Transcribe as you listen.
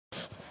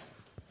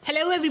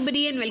Hello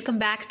everybody and welcome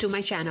back to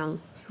my channel.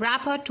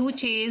 Rapper 2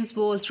 Chainz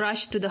was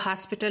rushed to the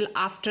hospital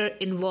after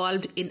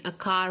involved in a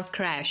car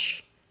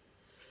crash.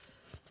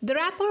 The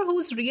rapper,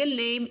 whose real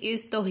name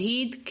is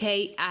Tauheed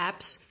K,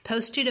 Epps,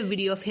 posted a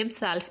video of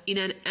himself in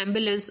an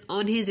ambulance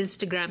on his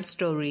Instagram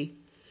story.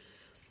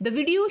 The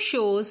video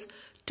shows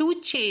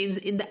 2 Chainz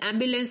in the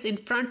ambulance in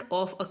front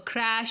of a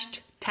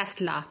crashed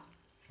Tesla.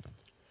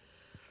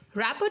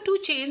 Rapper 2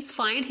 Chainz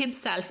found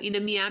himself in a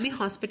Miami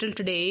hospital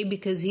today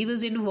because he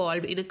was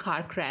involved in a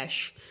car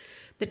crash.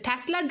 The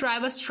Tesla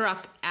driver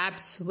struck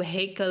Epps'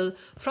 vehicle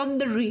from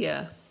the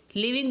rear,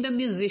 leaving the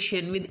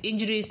musician with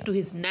injuries to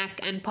his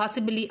neck and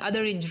possibly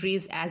other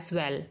injuries as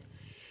well.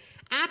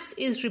 Epps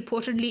is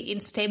reportedly in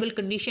stable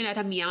condition at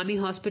a Miami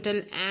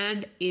hospital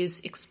and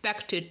is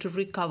expected to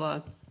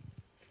recover.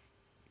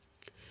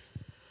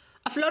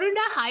 A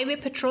Florida Highway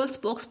Patrol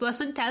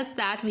spokesperson tells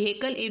that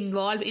vehicle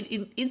involved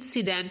in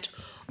incident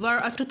were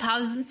a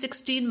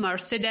 2016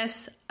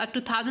 Mercedes, a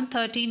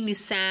 2013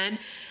 Nissan,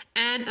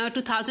 and a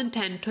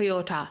 2010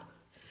 Toyota.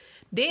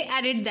 They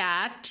added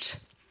that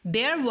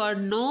there were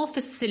no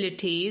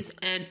facilities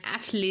and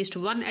at least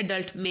one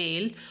adult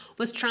male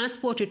was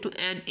transported to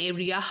an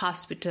area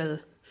hospital.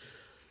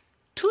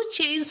 2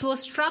 Chainz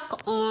was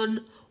struck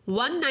on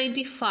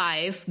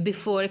 195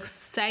 before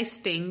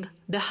exiting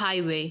the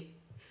highway.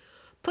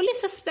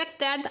 Police suspect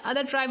that the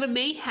other driver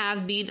may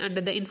have been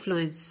under the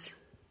influence.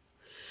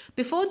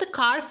 Before the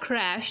car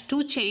crash,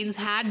 2 Chainz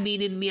had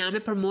been in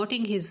Miami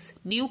promoting his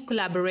new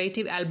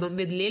collaborative album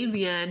with Lil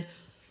Wayne,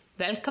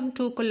 Welcome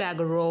to Collar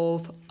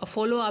Grove, a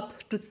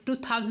follow-up to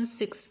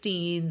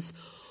 2016's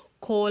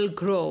Coal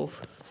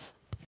Grove.